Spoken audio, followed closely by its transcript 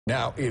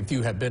Now, if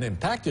you have been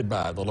impacted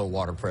by the low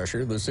water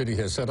pressure, the city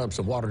has set up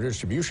some water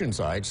distribution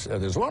sites.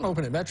 There's one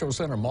open at Metro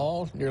Center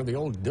Mall near the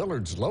old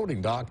Dillard's loading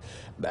dock.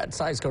 That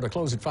site's going to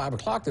close at 5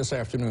 o'clock this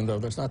afternoon, though.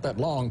 That's not that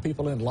long.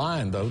 People in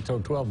line, though,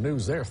 told 12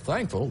 News they're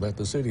thankful that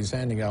the city's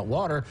handing out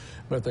water,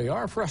 but they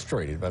are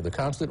frustrated by the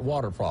constant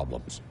water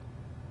problems.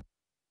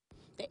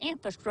 The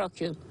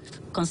infrastructure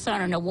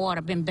concerning the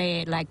water been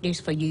bad like this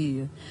for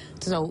years.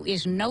 So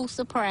it's no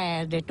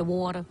surprise that the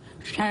water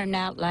turned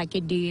out like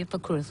it did for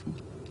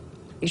Christmas.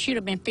 It should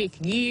have been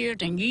fixed years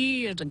and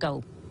years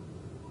ago,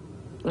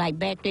 like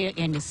back there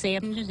in the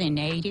 70s and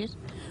 80s,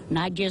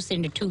 not just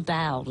in the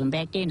 2000s,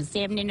 back there in the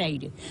 70s and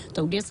 80s.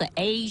 So this is an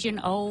Asian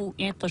old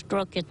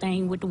infrastructure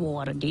thing with the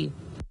water there.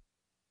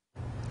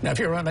 Now, if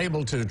you're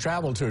unable to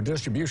travel to a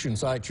distribution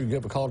site, you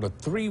give a call to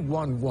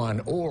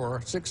 311 or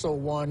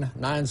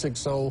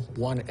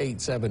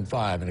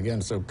 601-960-1875. And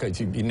again, so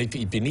if you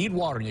need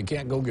water and you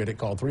can't go get it,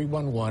 call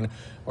 311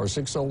 or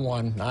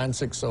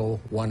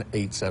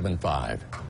 601-960-1875.